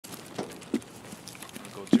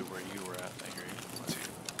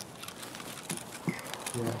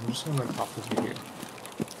Yeah, I'm just gonna like hop over here.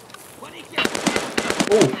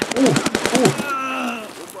 Oh, oh,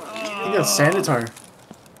 oh! He got Sanitar.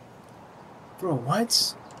 Bro,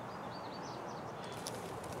 what?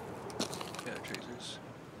 Yeah, Jesus.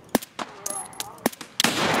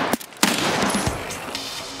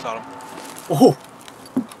 Got him. Oh!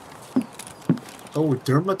 Oh,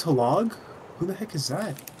 Dermatolog? Who the heck is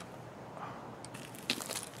that?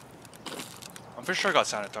 I'm pretty sure I got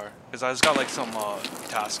Sanitar. Because I just got like some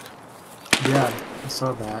task. Yeah, I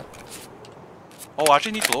saw that. Oh, I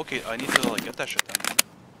actually need to locate. I need to like get that shit then.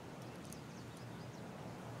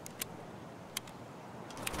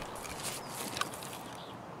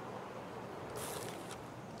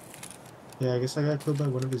 Yeah, I guess I got killed by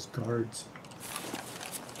one of his guards.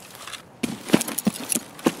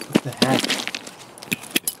 What the heck?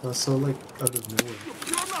 That was so like out of nowhere.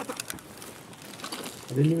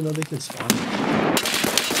 I didn't even know they could spawn.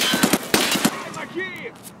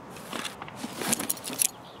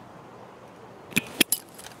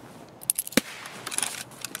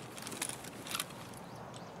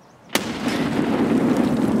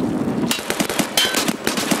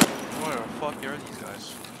 Where the fuck are these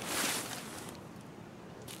guys?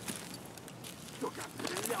 Oh,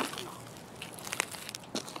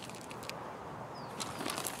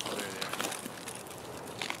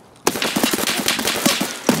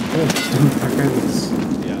 Oh, dude, that guy was...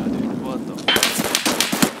 yeah, dude. What the fuck?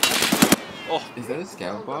 Oh. Is that a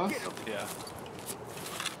scout boss? Yeah.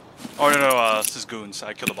 Oh no, this is goons.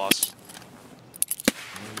 I killed the boss.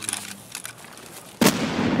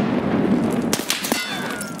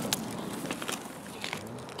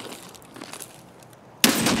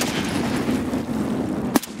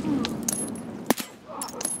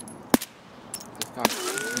 Just got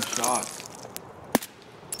 2 shots.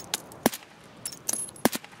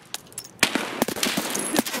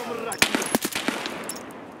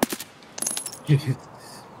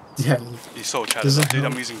 Yeah, He's so chatted There's a up, dude.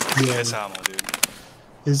 I'm hell- using yeah. piss ammo, dude.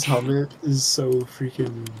 his helmet is so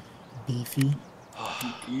freaking beefy.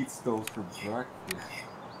 He eats those for breakfast.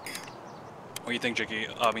 What do you think, Jiggy?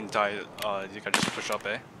 I mean, Ty, you think I just push up,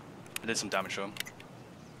 eh? I did some damage to him.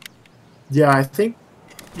 Yeah, I think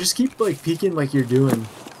just keep like peeking like you're doing,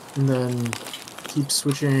 and then keep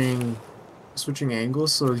switching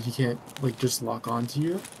angles so he can't like just lock onto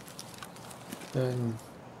you. Then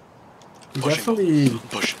you definitely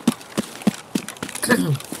Push.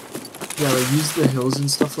 yeah, like use the hills and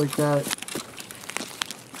stuff like that.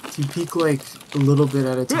 If you peek like a little bit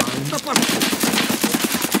at a time.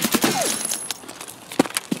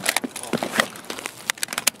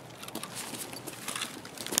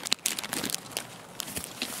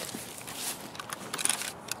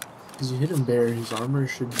 Because you hit him bare, his armor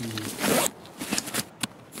should be...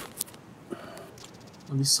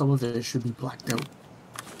 At least some of it should be blacked out.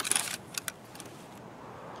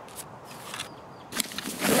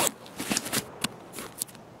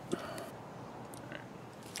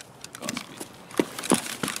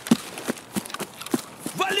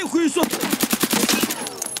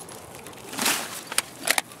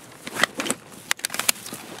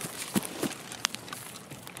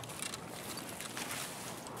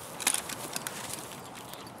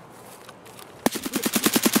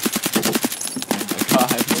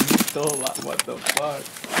 God, he's still alive. What the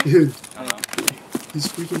fuck? Dude, I don't know. he's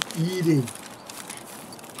freaking eating.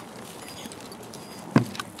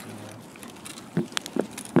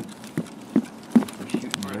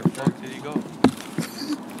 Where the fuck did he go?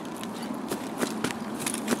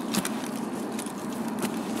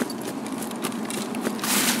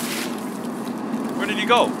 Where did he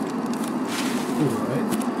go?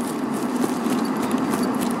 What?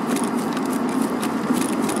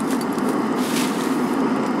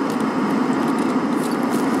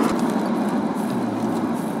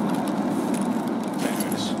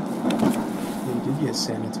 They did get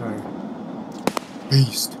Sanitar.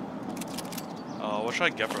 Beast. What should I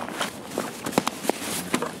get from him?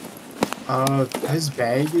 His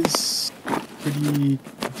bag is pretty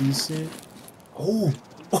decent. Oh!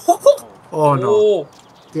 Oh no. Oh!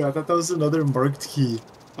 Dude, I thought that was another marked key.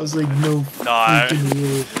 I was like, no Nah. freaking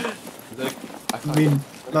way. Like, I mean,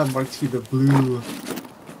 not marked key, the blue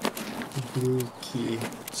key.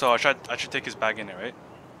 So I should take his bag in there,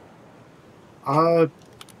 right?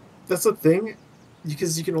 That's the thing,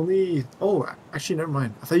 because you can only... Oh, actually, never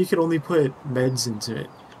mind. I thought you could only put meds into it.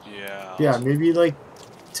 Yeah. Yeah, maybe, like,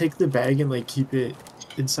 take the bag and, like, keep it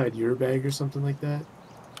inside your bag or something like that.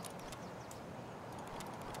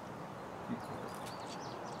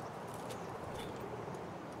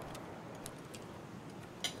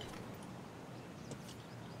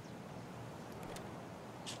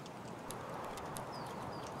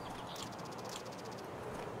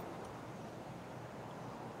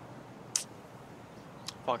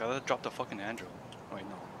 fuck, I gotta drop the fucking hand drill. Wait,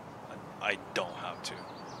 no. I don't have to.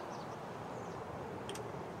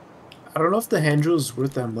 I don't know if the hand drill is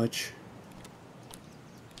worth that much.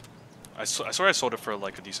 I swear I sold it for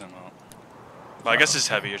like a decent amount. But I guess it's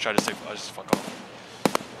heavy. I tried to I just fuck off.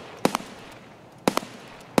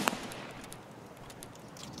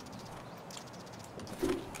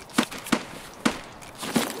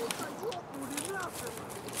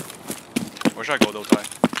 Where should I go though, Ty?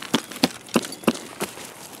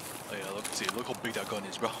 Oh yeah, look how big that gun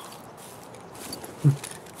is, bro.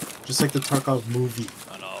 Just like the Tarkov movie.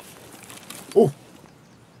 Enough. Oh!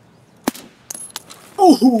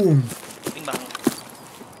 Oh! Bing bang.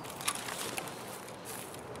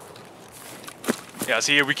 Yeah,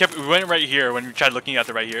 see, we went right here when we tried looking at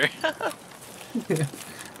the right here. Yeah,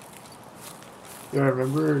 I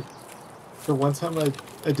remember the one time I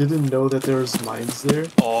didn't know that there was mines there.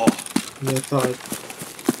 Oh. And I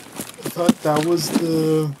thought that was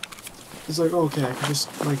the... It's like, oh, okay, I can just,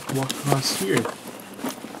 like, walk across here.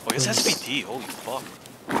 Oh, it's SVD, holy fuck.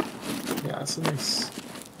 Yeah, it's a nice...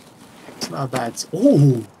 It's not bad.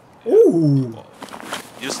 Oh! Oh! Oh.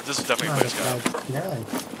 This is definitely a place, guy. Yeah.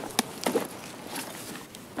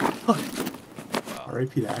 Wow.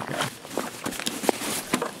 R.I.P. that guy.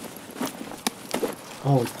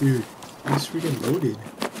 Oh, dude. He's freaking loaded.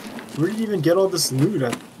 Where did you even get all this loot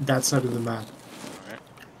at that side of the map? Alright.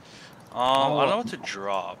 I don't know what to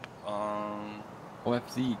drop.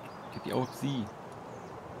 OFZ. Get the OFZ.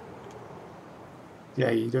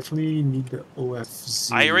 Yeah, you definitely need the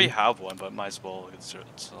OFZ. I already have one, but might as well. It's a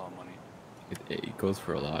lot of money. It goes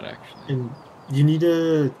for a lot, actually. And you need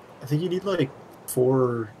I think you need like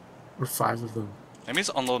 4 or 5 of them. That means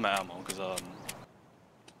unload my ammo, because Oh,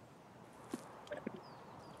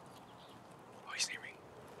 he's near me.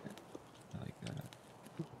 I like that.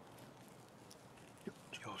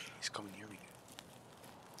 Yo, he's coming near me.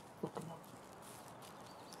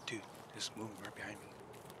 Dude, he's moving right behind me.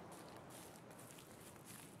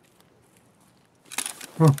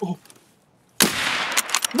 Oh.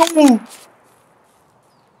 No!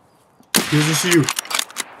 He doesn't see you.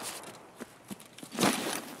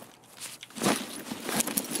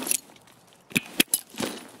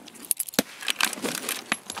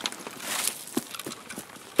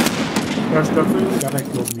 That's definitely the guy that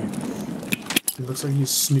killed me. He looks like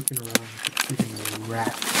he's sneaking around like a freaking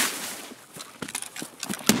rat.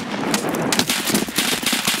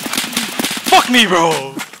 Fuck me,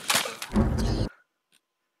 bro!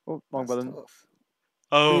 Oh, wrong button.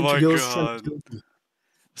 Oh Dude, my Tagil's trying god. to kill me.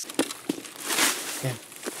 Damn.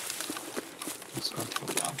 It's gone for a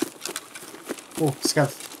while. Oh,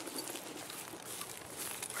 Scav.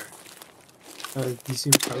 Do you see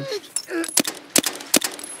him crouched?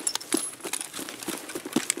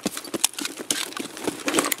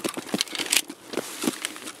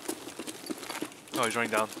 Oh, he's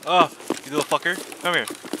running down. Oh, you little fucker. Come here.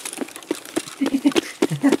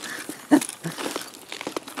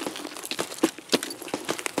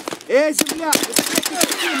 Эй, земляк, это какая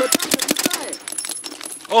тема, там отлетает?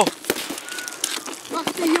 Oh! Ах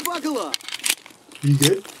ты ебагала! You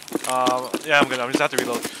good? Yeah, I'm good. I'm just have to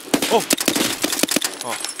reload. Oh!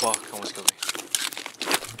 Oh, fuck. Almost killed me.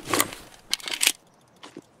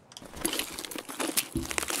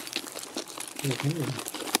 Yeah, come here.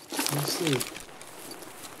 Let's see.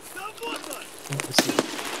 Oh, I see.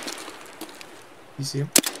 You see him?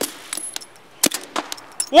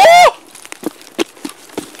 Whoa!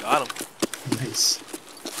 Got him. Nice.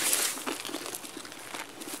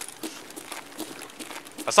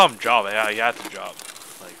 I saw him drop. Yeah, he had to drop.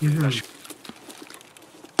 Like, that shit.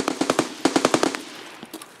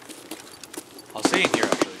 I'll stay in here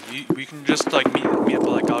actually. We can just like meet up.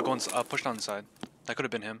 Like I'll go and push down the side. That could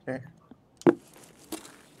have been him. Okay.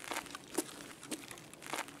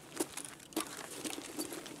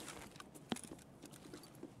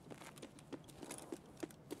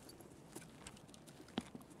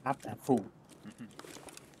 Not that fool.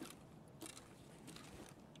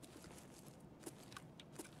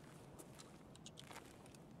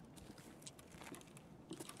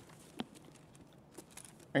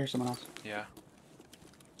 I hear someone else. Yeah.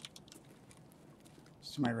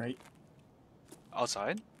 It's to my right.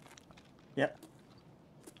 Outside? Yep.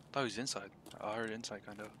 Thought he was inside. I heard inside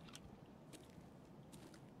kind of.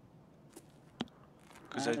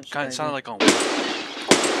 Because it kind of sounded like on.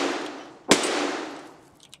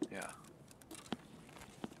 Yeah.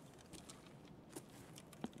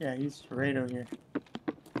 Yeah, he's right over here.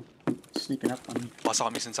 Sneaking up on me. Oh, I saw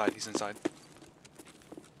him. He's inside. He's inside.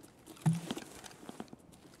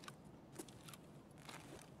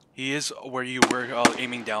 He is where you were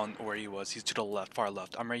aiming down where he was. He's to the left, far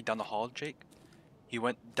left. I'm right down the hall, Jake. He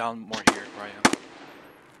went down more here where I am.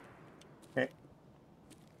 Okay.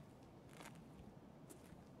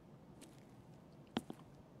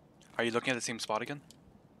 Are you looking at the same spot again?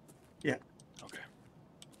 Yeah. Okay.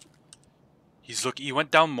 He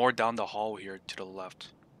went down more down the hall here to the left.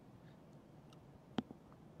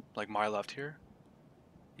 Like my left here.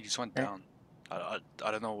 He just went Okay. down. I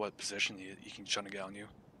don't know what position he can try to get on you,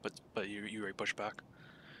 but you already pushed back.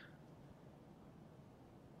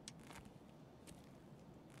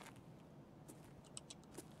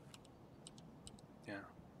 Yeah,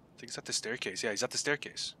 I think he's at the staircase. Yeah, he's at the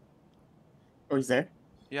staircase. Oh, he's there?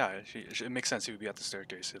 Yeah, it makes sense he would be at the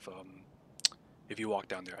staircase if you walk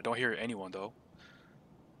down there. I don't hear anyone though.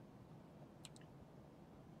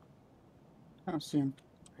 I don't see him.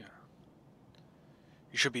 Yeah,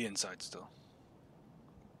 you should be inside still.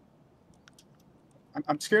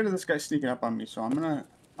 I'm scared of this guy sneaking up on me, so I'm gonna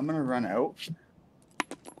run out.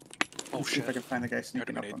 Oh and see shit! if I can find the guy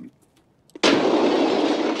sneaking up grenade. on me.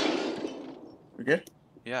 We good?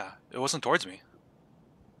 Yeah, it wasn't towards me.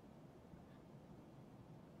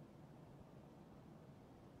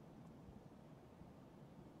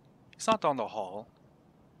 He's not down the hall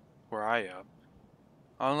where I am.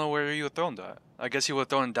 I don't know where you would thrown that. I guess he would have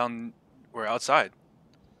thrown it down where outside.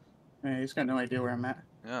 Yeah, he's got no idea where I'm at.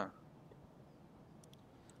 Yeah.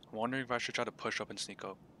 I'm wondering if I should try to push up and sneak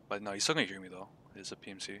up. But no, he's still gonna hear me though. It is a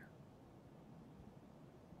PMC.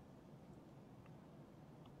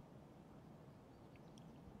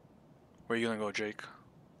 Where are you gonna go, Jake?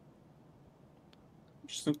 I'm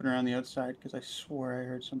just snooping around the outside because I swore I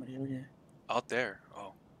heard somebody out here. Out there.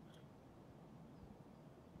 Oh.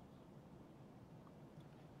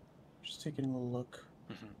 Just taking a little look.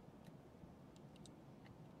 Mm-hmm.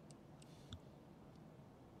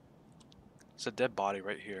 It's a dead body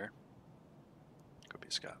right here. Could be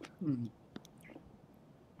a scav. Hmm.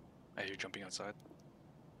 I hear you jumping outside.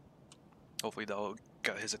 Hopefully that'll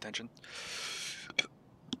get his attention.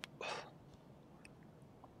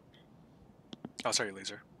 Oh, sorry,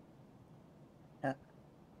 laser. Yeah.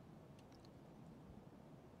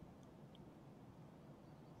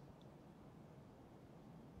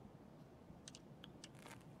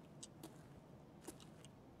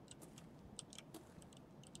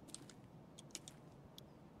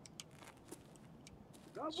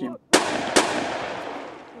 See him.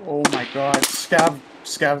 Oh my god,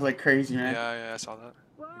 scavs like crazy, man. Yeah, I saw that.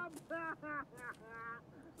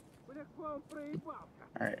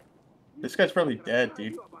 Alright. This guy's probably dead,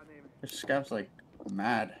 dude. This scav's like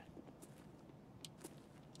mad.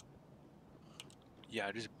 Yeah,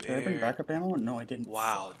 there's Did I bring bare. backup ammo? No, I didn't.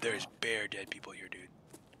 Wow, there's bare dead people here, dude.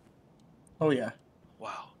 Oh yeah.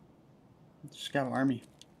 Wow. Scav army.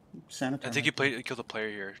 Sanitary. I think he killed a player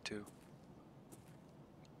here too.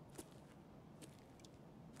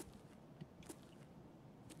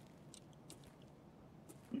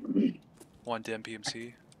 One dim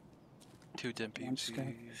PMC. Two dim One PMC.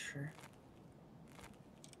 scav, sure.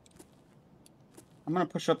 I'm gonna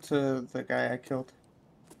push up to the guy I killed.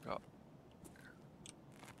 Oh.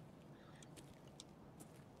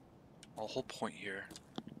 I'll hold point here.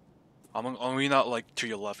 I'm only not like to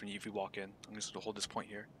your left if you walk in. I'm just gonna hold this point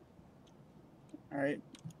here. Alright.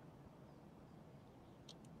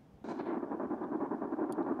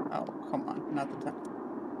 Oh, come on. Not the time.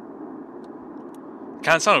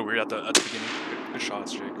 Kinda sounded weird at the beginning. Good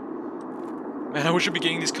shots, Jake. Man, I wish I'd be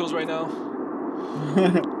getting these kills right now.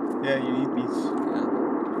 Yeah, you need these. Yeah.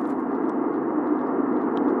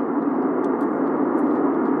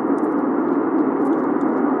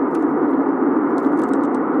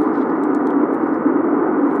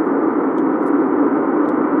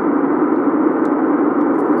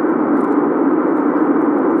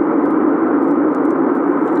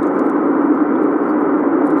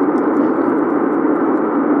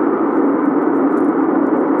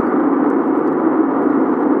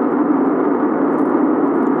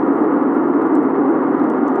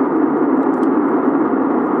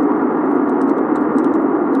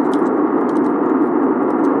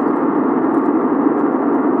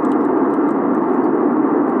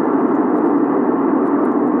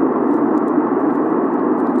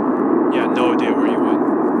 Yeah, no idea where you went.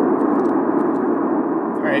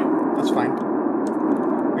 Alright, that's fine.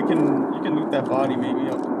 You can loot that body maybe.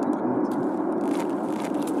 I'll come with you.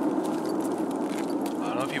 I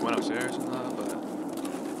don't know if he went upstairs or not, but...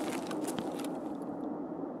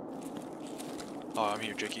 Oh, I'm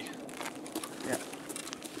here, Jakey. Yeah.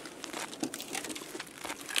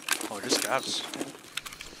 Oh, just scabs.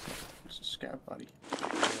 It's a scav body.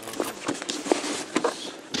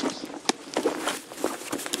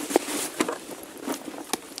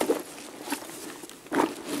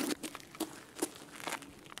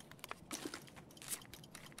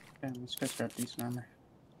 Damn, this guy's got decent armor.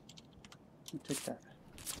 I'll take that.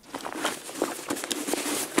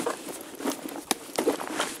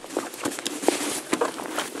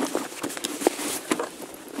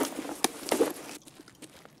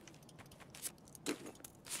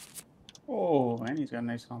 Oh, and he's got a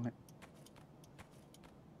nice helmet.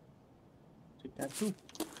 Take that too.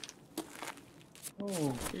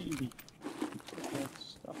 Oh, baby. Take that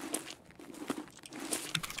stuff.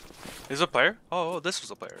 Is a player? Oh, this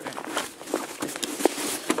was a player. Right?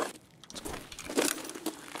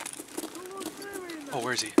 Oh,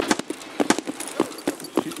 where is he?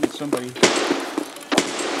 Shooting at somebody.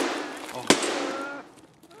 Oh,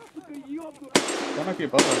 That might be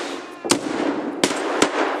above us.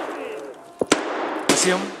 I see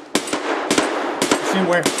him. See him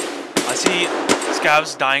where? I see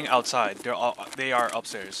scavs dying outside. They are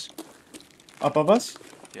upstairs. Above us?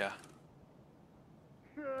 Yeah.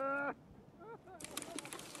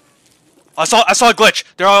 I saw a glitch.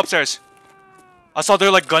 They're all upstairs. I saw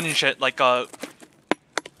their like gun and shit. Like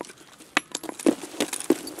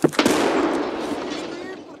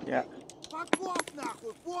Yeah.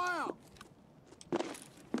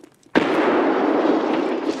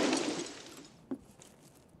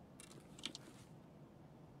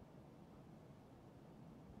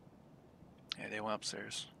 yeah, they went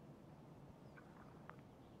upstairs.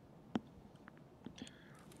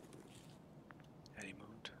 And he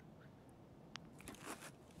moved.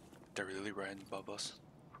 They're really right above us.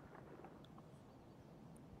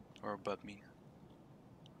 Or above me.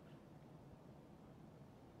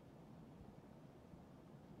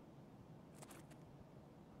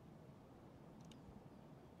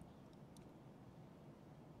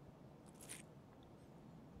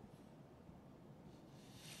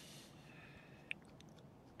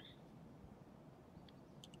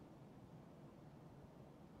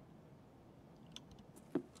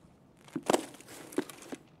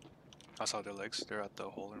 I saw their legs. They're at the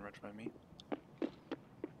hole in right by me.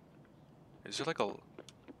 Is there like a...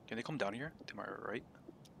 Can they come down here? To my right?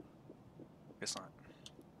 Guess not.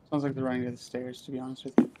 Sounds like they're running to the stairs, to be honest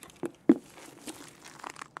with you.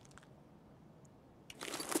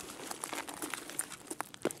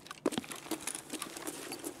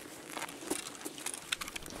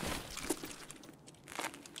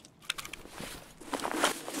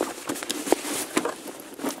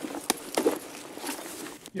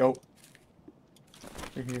 Yo.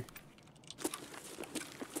 They're here.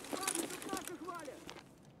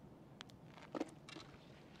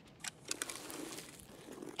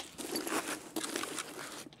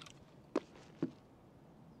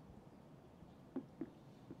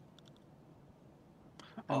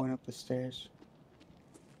 I went up the stairs.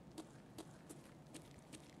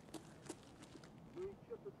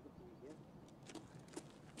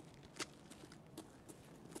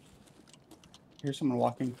 Here's someone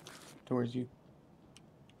walking towards you.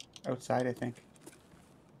 Outside, I think.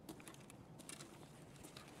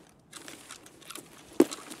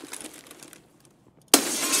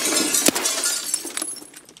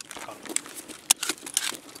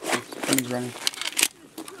 Somebody's running.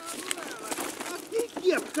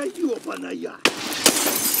 Кепка ёбаная!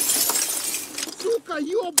 Сука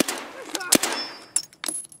ёбаная!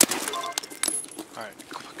 Alright,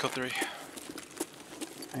 kill 3.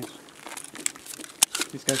 Nice.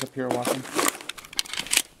 These guys up here are walking.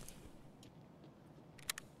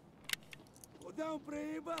 Куда он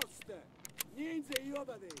проебался-то? Ниндзя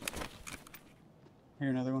ёбаный! Here,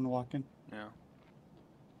 another one walking. Yeah.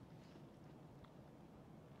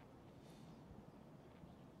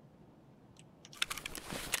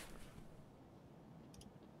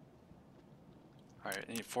 Alright,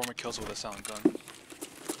 I need 4 more kills with a sound gun.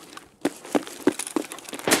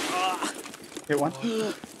 Hit one.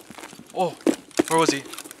 Oh! Where was he?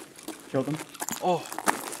 Killed him. Oh!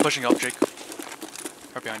 Pushing up, Jake.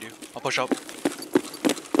 Right behind you. I'll push up.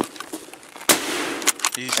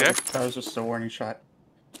 He's there? That was just a warning shot.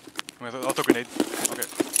 I'll throw a grenade. Okay.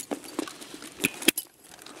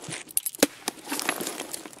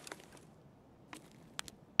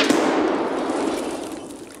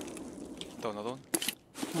 Throw another one.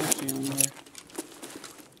 I don't see him there.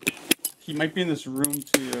 He might be in this room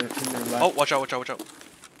to your left. Oh, watch out, watch out, watch out.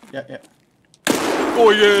 Yeah, yeah.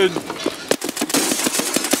 Going in!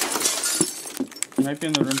 He might be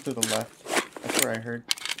in the room to the left. That's where I heard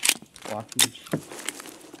walking.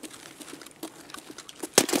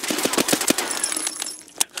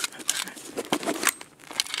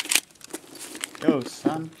 Yo,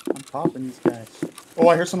 son, I'm popping these guys. Oh,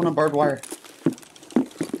 I hear someone on barbed wire.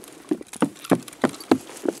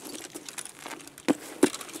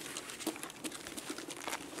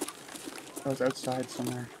 I was outside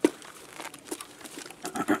somewhere.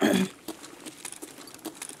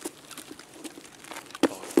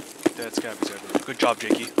 Oh, dead scabs everywhere. Good job,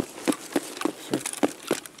 Jakey. Sure.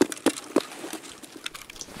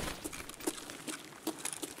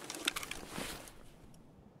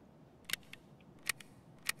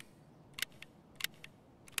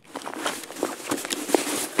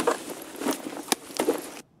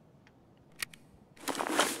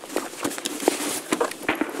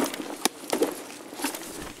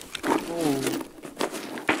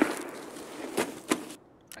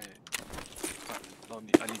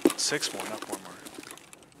 I need 6 more, not 4 more.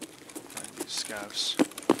 I need scavs.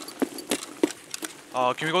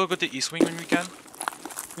 Can we go to the east wing when we can?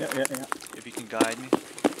 Yeah. If you can guide me.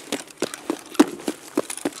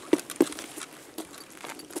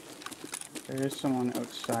 There is someone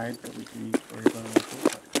outside that we can worry about a little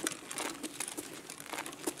bit.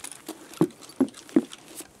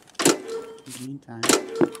 In the meantime,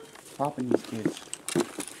 popping these kids.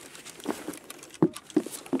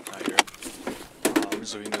 I hear it. I'm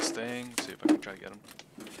just doing this thing, see if I can try to get him.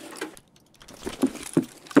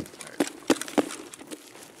 Alright.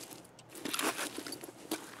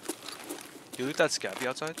 You loot that scabby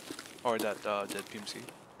outside? Or that dead PMC?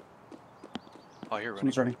 Oh, here,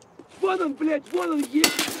 running. Someone's running. Вон он, блядь, вон он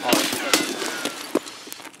есть! Oh,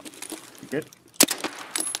 You good?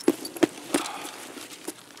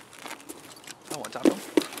 I want to tap him.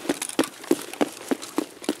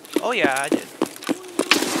 Oh yeah, I did.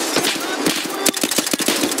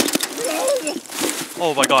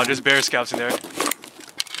 Oh my god, there's bear scouts in there.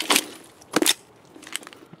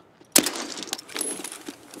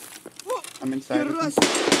 I'm inside. with them.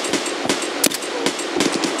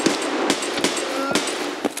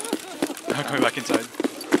 I'm coming back inside.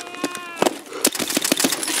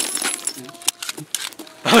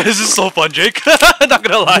 This is so fun, Jake. Not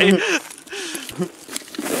gonna lie.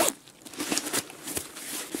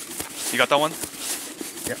 You got that one?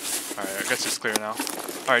 Yep. Alright, I guess it's clear now.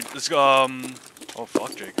 Alright, let's go. Oh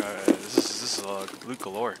fuck, Jake. This is loot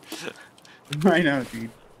galore. I know, dude.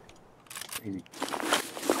 Crazy.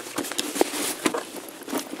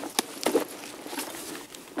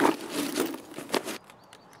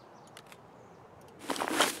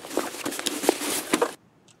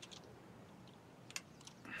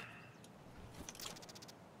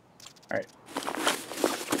 Alright.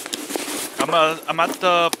 I'm at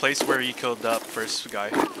the place where you killed that first guy.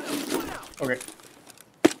 Okay.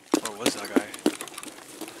 Or was that guy?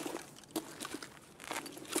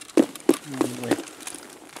 Wait.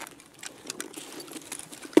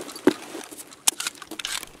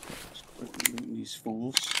 Just quickly loot these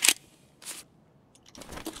fools.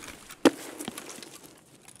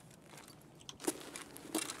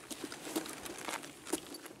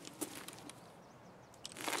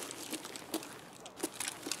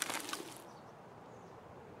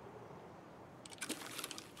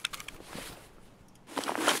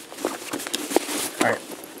 Alright.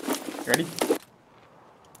 Ready?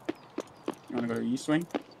 You wanna go to east wing?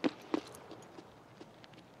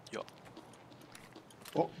 Yo.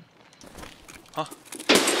 Oh. Huh?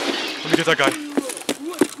 Let me get that guy.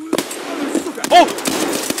 Oh!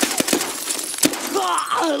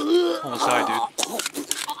 Almost died,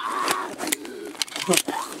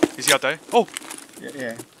 dude. Is he out there? Oh!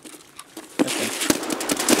 Yeah. That's him.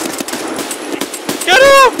 Get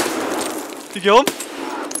him! Did you kill him?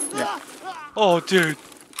 Yeah. Oh, dude.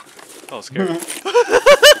 That was scary.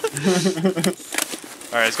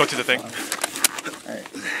 Alright, let's go to the thing. Alright.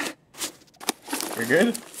 You're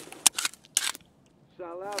good?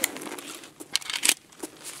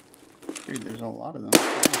 Dude, there's a lot of them.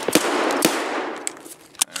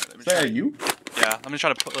 Alright, let me Is that try. you? Yeah, I'm gonna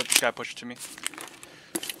try to let this guy push it to me.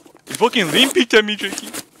 He fucking lean peeked at me, Jakey.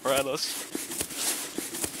 Or at us.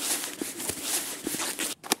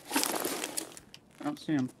 I don't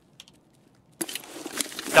see him.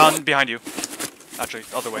 Down behind you. Actually,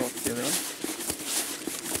 the other way. Oh, the other one?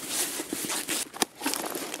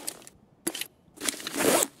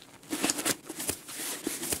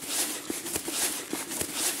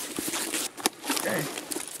 Okay.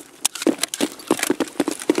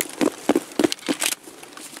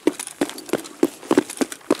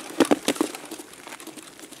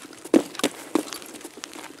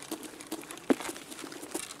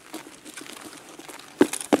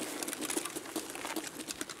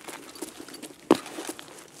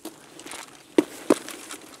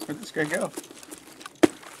 Where'd this guy go?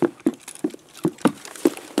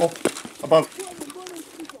 Oh, above.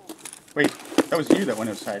 Wait, that was you that went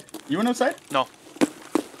outside. You went outside? No.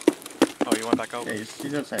 Oh, you went back out? Yeah,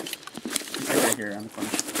 he's outside. He's right here on the corner.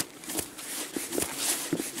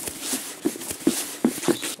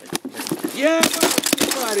 Just like, right here. Yeah!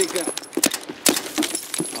 товарика.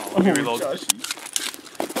 Oh, let me reload. Josh.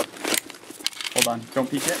 Hold on, don't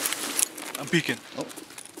peek yet. I'm peeking. Oh,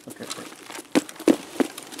 okay.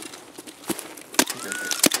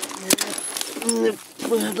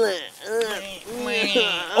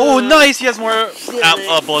 Oh, nice! He has more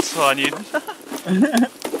bullets than I need.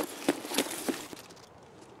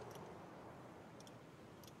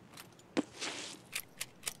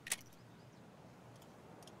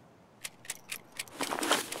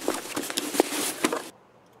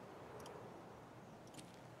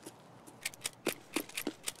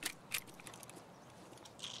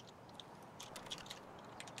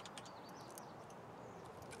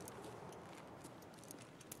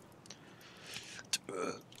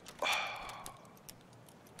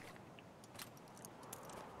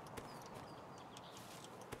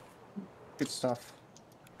 Good stuff.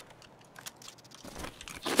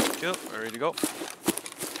 Yep, ready to go.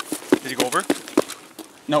 Did he go over?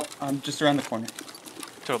 No, I'm just around the corner.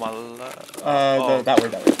 To my left. That way.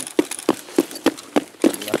 Left.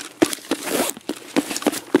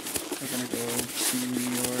 We're gonna go to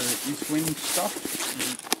your east wing stuff.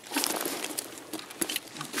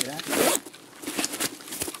 Yeah.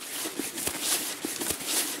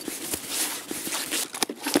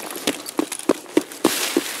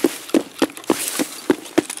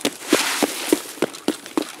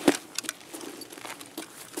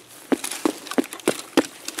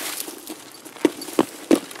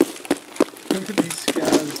 Look at these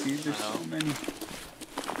scouts, dude. There's so many.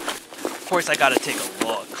 Of course, I gotta take a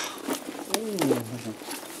look. Ooh.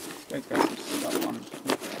 This guy's got some stuff on him.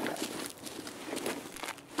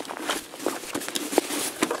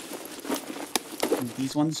 And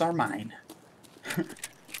these ones are mine.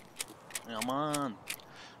 Come on.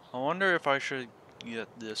 I wonder if I should get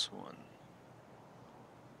this one.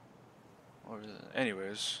 Or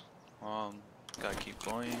anyways, gotta keep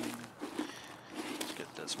going. Let's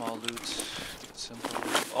get that small loot. Get simple.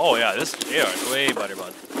 Oh yeah, this AR is way better,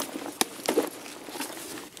 bud.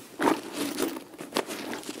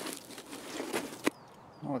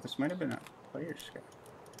 Oh, this might have been a player scout.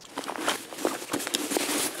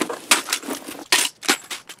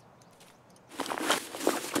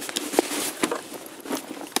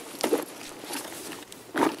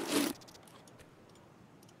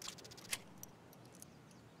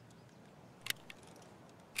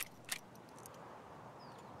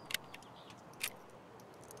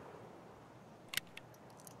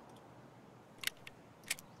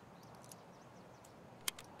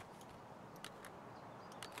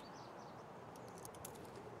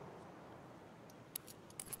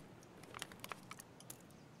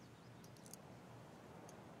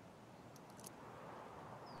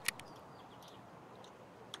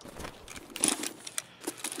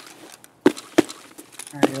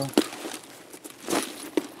 There you go. I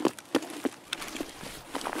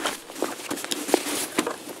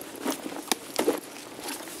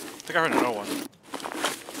think I heard another one.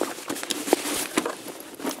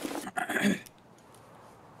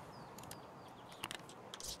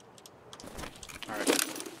 Alright.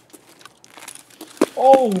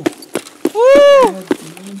 Oh! Woo!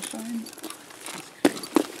 Moonshine?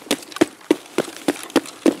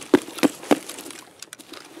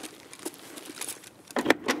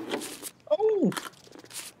 Oh!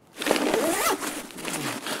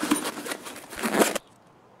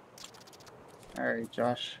 Alright,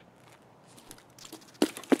 Josh.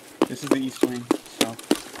 This is the east wing, so.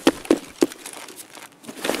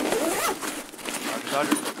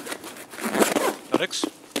 Roger. Medics?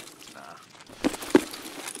 Nah.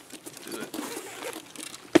 Do it.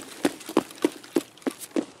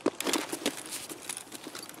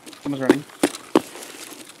 Someone's running.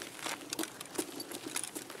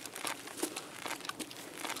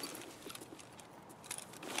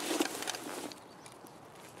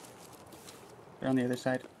 They're on the other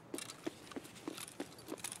side.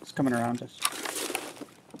 He's coming around us.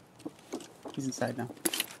 He's inside now.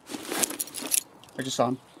 I just saw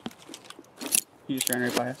him. He just ran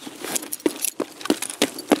right by us.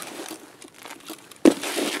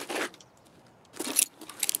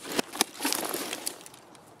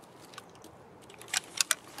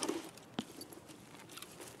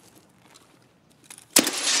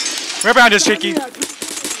 Right behind us, Shaky.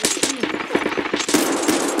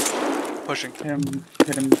 Pushing.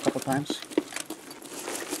 Hit him a couple times.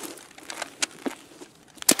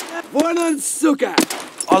 Вон он, сука!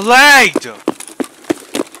 I lagged!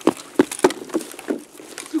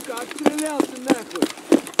 Сука, отстрелялся нахуй!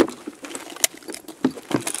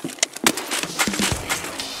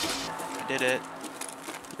 I did it.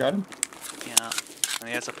 You got him? Yeah. And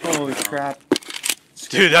he has a ping Holy now. crap. This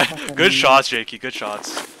Dude, that Fucking good me. shots, Jakey. Good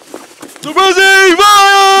shots. Surprising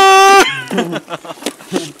fire!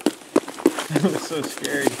 That was so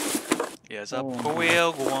scary. Yes, up Oh,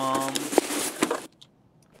 whale Guam.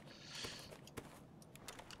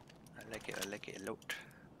 I like it a lot.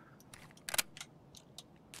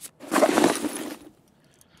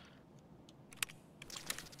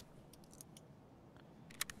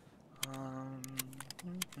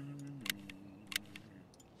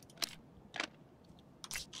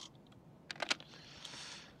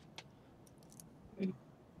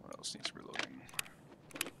 What else needs reloading?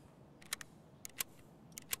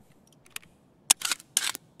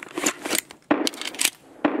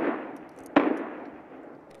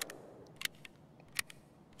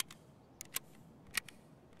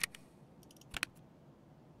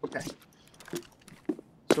 Okay.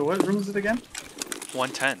 So what room is it again?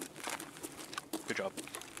 110. Good job.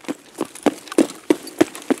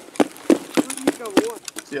 Никого.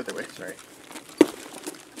 It's the other way. Sorry.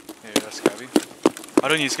 Yeah, that's scabby. I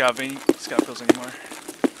don't need scab pills anymore.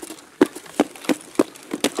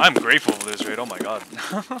 I'm grateful for this raid. Oh my god.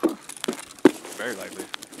 Very likely.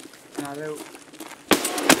 Not out.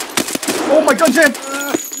 Oh my god, Jam!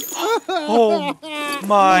 Oh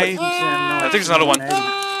my! Jam, no, I think there's another one. egg.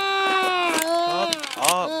 Up.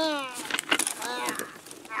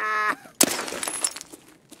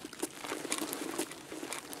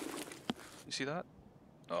 You see that?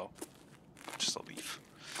 Oh, just a leaf.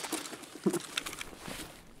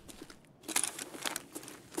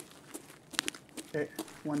 Okay,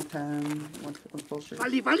 110, one closer.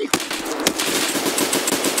 Вали, вали.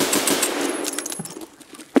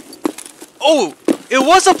 Oh, it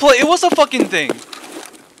was a play. It was a fucking thing.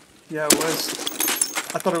 Yeah, it was.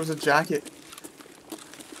 I thought it was a jacket.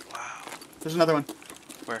 Wow. There's another one.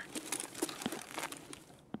 Where?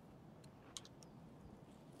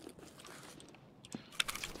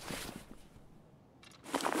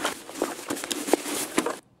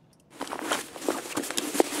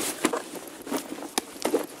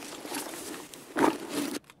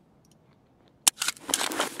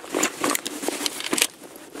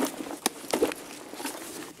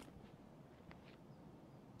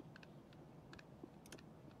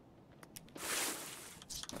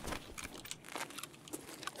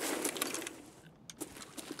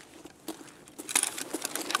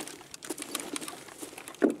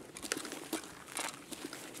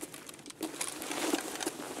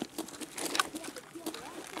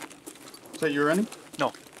 Is that you running?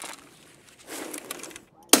 No.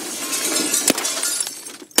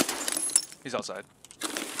 He's outside.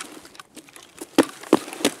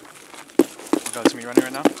 You got me running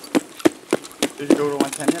right now? Did you go to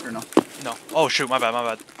 110 yet or no? No. Oh shoot, my bad, my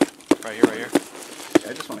bad. Right here, right here. Yeah,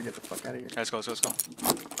 I just want to get the fuck out of here. Let's go, let's go, let's go.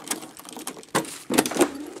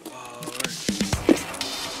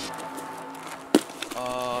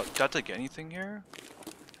 Do I have to get anything here?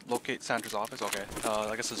 Locate Sandra's office? Okay.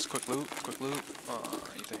 I guess it's quick loot,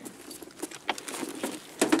 anything.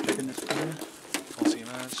 Checking this corner. Full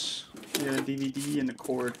CMS. Yeah, the DVD and the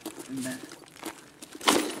cord in there.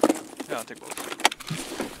 Yeah, I'll take both.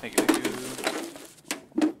 Thank you, thank you.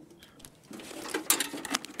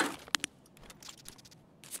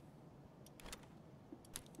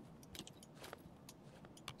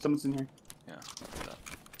 Someone's in here. Yeah, I'll do that.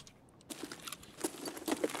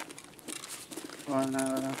 Oh, no.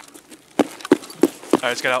 Alright,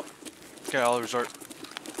 let's get out. Let's get out of the resort.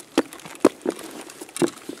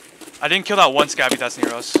 I didn't kill that one scabby that's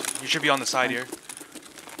near us. You should be on the side here.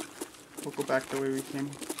 We'll go back the way we came.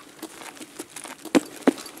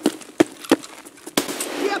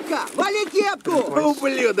 Кепка! Вали кепку! Twice.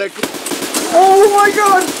 Ублюдок! Oh my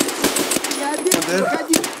god! Я опять Один.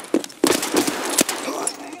 выходи!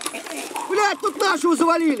 Блядь, тут нашего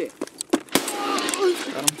завалили!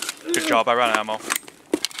 Got him. Good job, I ran out of ammo.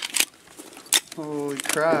 Holy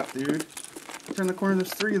crap, dude. Turn the corner,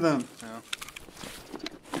 there's 3 of them. Yeah.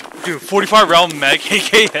 Dude, 45 round mag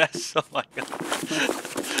AKS. Oh my god.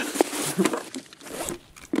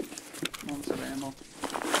 Almost out of ammo.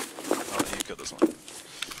 Oh, you killed this one.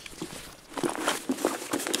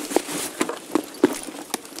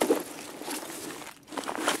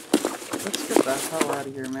 Let's get the hell out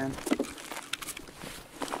of here, man.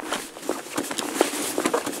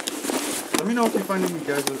 Let me know if you find any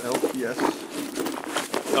guys with LPS.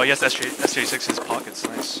 Oh yes, SJ6 is pockets,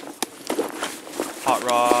 nice. Hot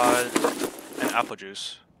rod and apple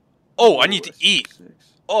juice. Oh, I need to eat.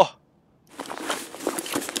 Oh,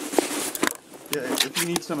 Yeah, if you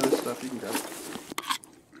need some of this stuff, you can grab it.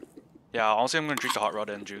 yeah. Honestly, I'm gonna drink the hot rod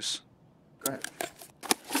and juice. Go ahead.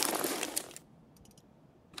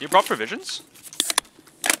 You brought provisions?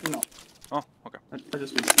 No. Oh, Okay. I've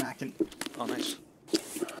just been snacking. Oh, nice.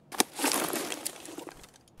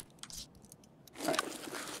 Alright.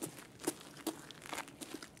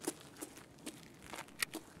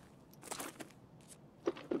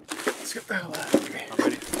 Let's get the hell out of here. I'm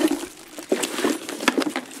ready.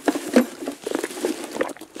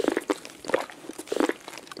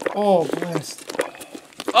 Oh, blessed.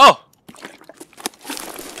 Oh!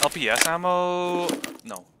 LPS ammo?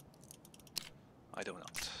 No. I do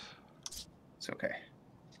not. It's okay.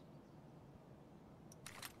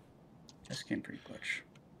 This came pretty clutch.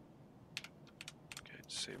 Okay,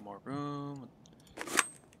 save more room.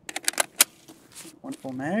 One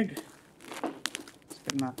full mag. It's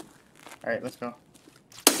good enough. Alright, let's go.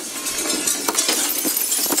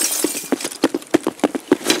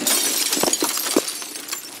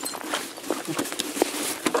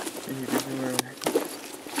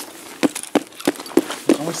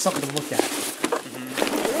 There's always something to look at.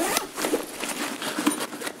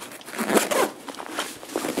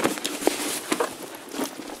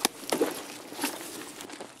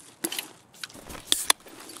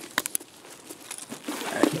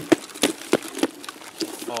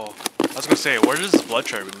 Oh, I was gonna say, where does this blood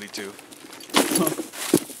chart lead to? Is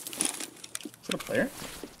it a player?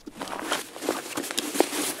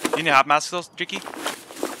 You need a half mask still, Jicky?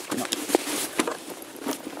 No.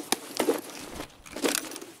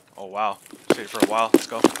 Oh wow, stayed for a while. Let's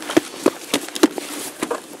go.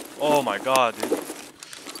 Oh my god, dude.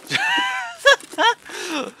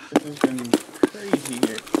 This has been crazy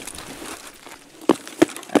here.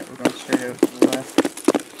 Alright, we're going straight out to the left.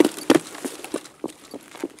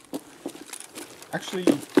 Actually,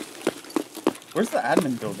 where's the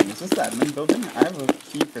admin building? Is this the admin building? I have a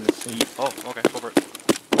key for the safe. Oh, okay, go for it.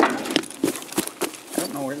 I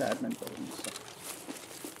don't know where the admin building is.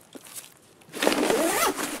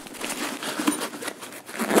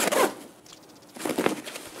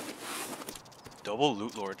 Double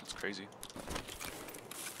loot lord, that's crazy.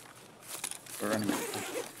 We're running out of time.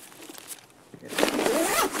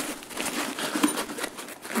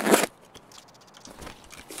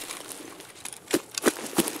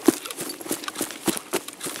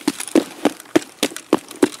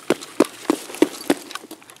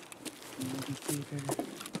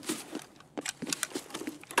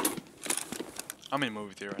 I'm in a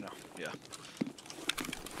movie theater right now. Yeah.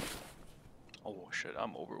 Oh shit,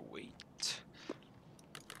 I'm overweight.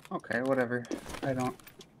 Okay, whatever. I don't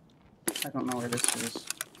know where this is,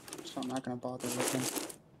 so I'm not gonna bother looking.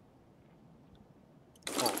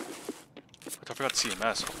 Oh. I forgot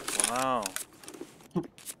CMS. Wow.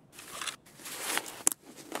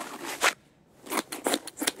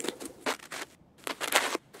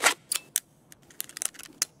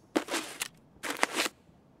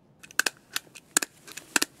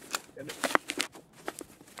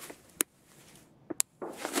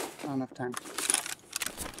 Not enough time.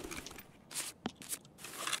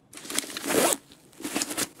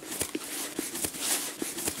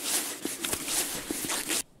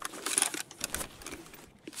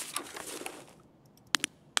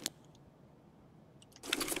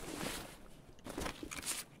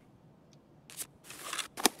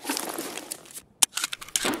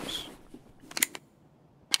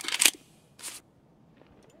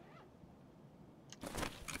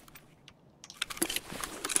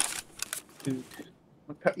 Dude,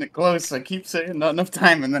 we're cutting it close. I keep saying not enough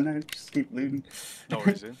time, and then I just keep looting. No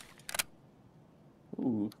worries, dude.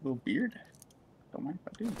 Ooh, little beard. Don't mind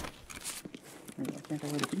if I do. Why can't I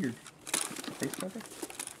wear the beard? Face cover?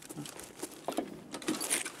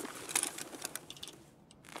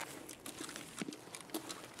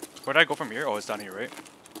 Where did I go from here? Oh, it's down here, right?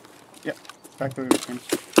 Yep. Back to the came.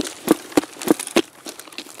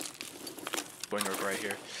 Going right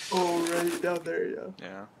here. Oh, right down there, yeah.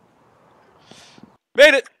 Yeah.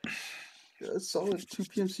 Made it! Yeah, solid 2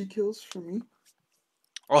 PMC kills for me.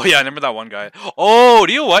 Oh yeah, I remember that one guy. Oh,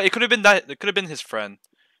 do you know what? It could have been that. It could have been his friend.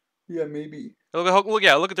 Yeah, maybe. Look,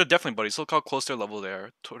 yeah, look at they're definitely buddies. Look how close their level they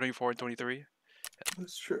are. 24 and 23.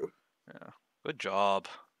 That's true. Yeah. Good job.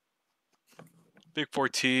 Big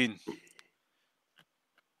 14.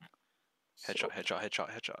 Headshot, headshot,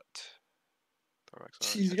 headshot, headshot. Thorax,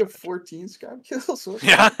 Jeez, you headshot, got headshot. 14 scab kills? What?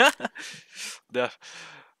 Yeah. Def.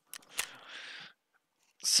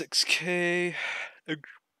 6K.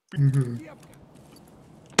 Mhm.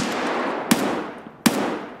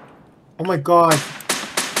 Oh my god.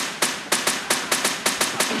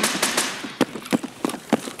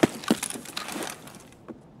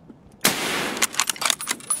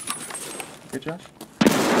 Good, Josh? I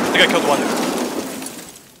think I killed one.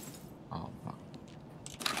 Oh, fuck.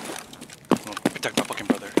 Oh, protect my fucking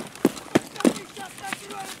brother.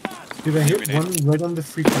 Dude, I hit grenade. one right on the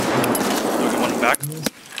freaking head. Look, one back.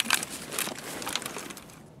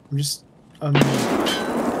 I'm just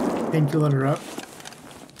painkilling her up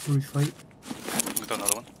before we fight. We throw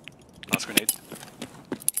another one. Last grenade.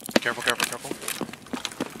 Careful, careful, careful.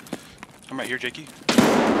 I'm right here, Jakey.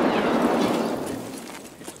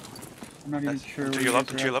 I'm not even sure. To where your you left,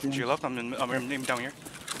 guys to are your at, left, to to your left. I'm down here.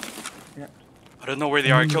 Yeah. I don't know where they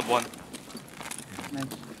are. I killed one. Nice.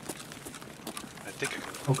 I think I killed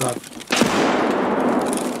Oh god.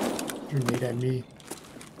 Grenade at me.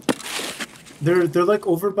 They're like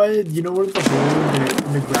over by, you know where the hole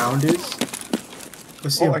in the ground is?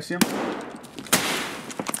 Let's see Oh, him. I see him.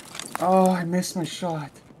 Oh, I missed my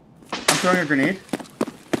shot. I'm throwing a grenade.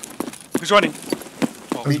 Who's running?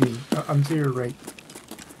 Oh, That's me. I'm to your right.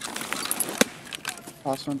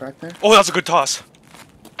 Toss one back there. Oh, that's a good toss.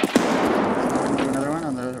 Do another one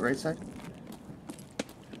on the right side.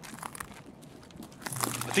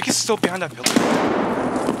 I think he's still behind that pillar.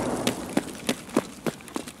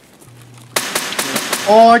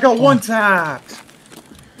 Oh, I got one tapped.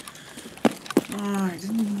 Oh, I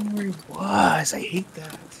didn't even know where he was. I hate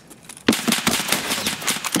that.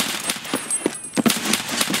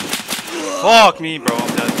 Fuck me, bro.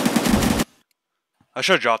 I'm dead. I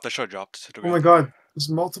should have dropped. Oh my god. There's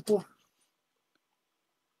multiple.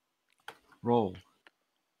 Roll.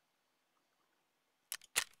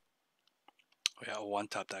 Oh, yeah, one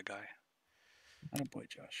tap that guy. Atta boy,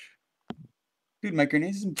 Josh. Dude, my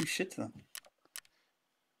grenades didn't do shit to them.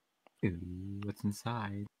 Ooh, what's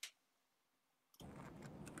inside?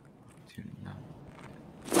 Tuning up.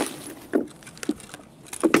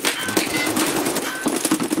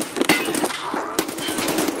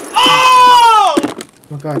 Oh!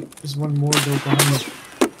 Oh god, there's one more though behind me.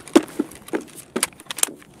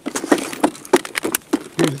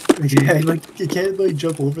 Dude, yeah, like, you can't like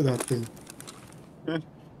jump over that thing.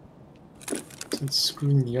 It's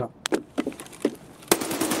screwing me up.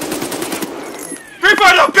 Free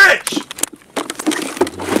Fire, bitch!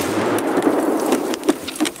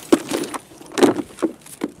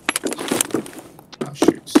 Oh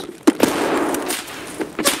shoots.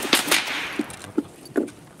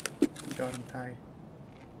 Got him tied.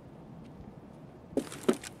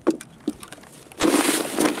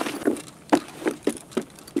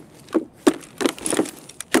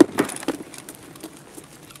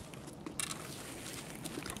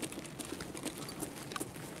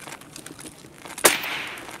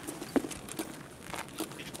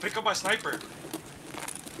 Pick up my sniper.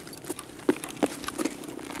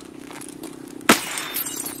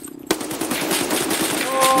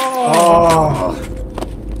 Oh,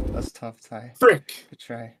 That's tough, Ty. frick. Good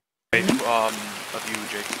try. Wait, of you,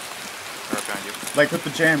 Jake. Or behind you. Like with the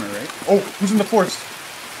jammer, right? Oh, who's in the forest?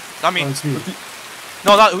 Not me. Oh, it's me. With the...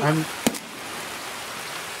 No, not. I'm.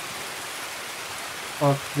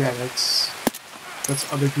 Oh yeah, that's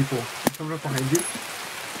other people. Coming up behind you.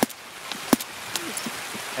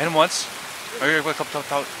 And once. Are you a couple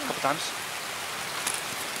times?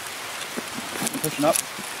 Pushing up.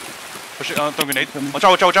 Push it, throw grenade. Watch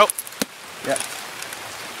out, watch out, watch out! Yeah.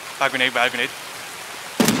 Bad grenade, bad grenade.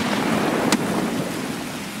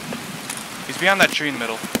 He's behind that tree in the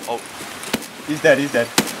middle. Oh, He's dead, he's dead.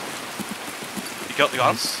 you got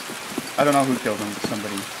him? I don't know who killed him, but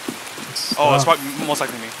somebody. Oh, it's probably most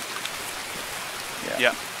likely me.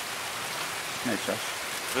 Yeah. Yeah. Nice, Josh.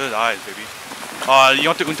 Good eyes, baby. You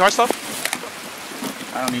want the Untar stuff?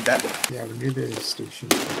 I don't need that. Yeah, we're near the station.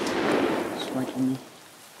 Swanking me.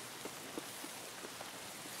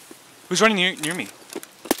 Who's running near me?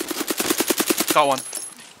 Got one.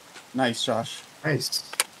 Nice, Josh. Nice.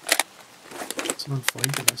 Someone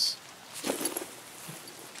flanking us.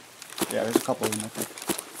 Yeah, there's a couple of them, I think.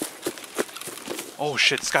 Oh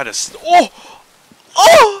shit, this guy just. Oh!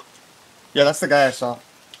 Oh! Yeah, that's the guy I saw.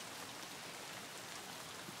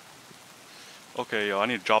 Okay, yo, I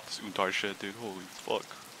need to drop this Untar shit, dude. Holy fuck.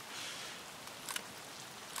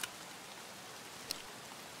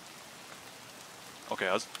 Okay,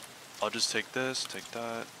 I'll just take this, take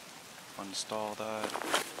that, uninstall that.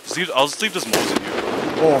 I'll just leave this mouse in here.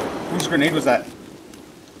 Oh, whose grenade was that?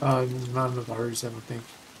 None of ours, I don't think.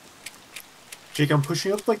 Jake, I'm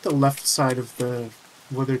pushing up like the left side of the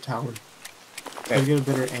weather tower. Try to get a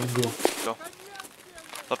better angle. Go.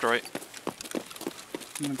 Left or right?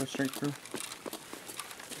 I'm gonna go straight through.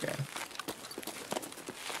 Yeah.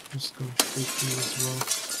 Just going straight through as well.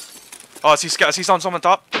 Oh, I see someone on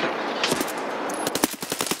top.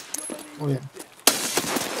 Oh yeah.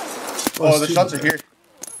 Oh, the it's shots two- are here.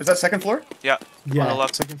 Is that second floor? Yeah. Yeah, on the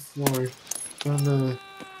left. second floor. On the.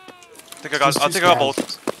 I think I got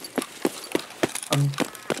both.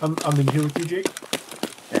 I'm in here with you, Jake.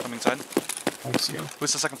 Coming inside. I'll see him.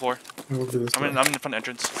 Who's the second floor? We'll do this. I'm in the front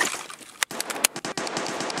entrance.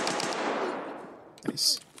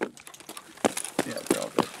 Nice. Yeah, they're all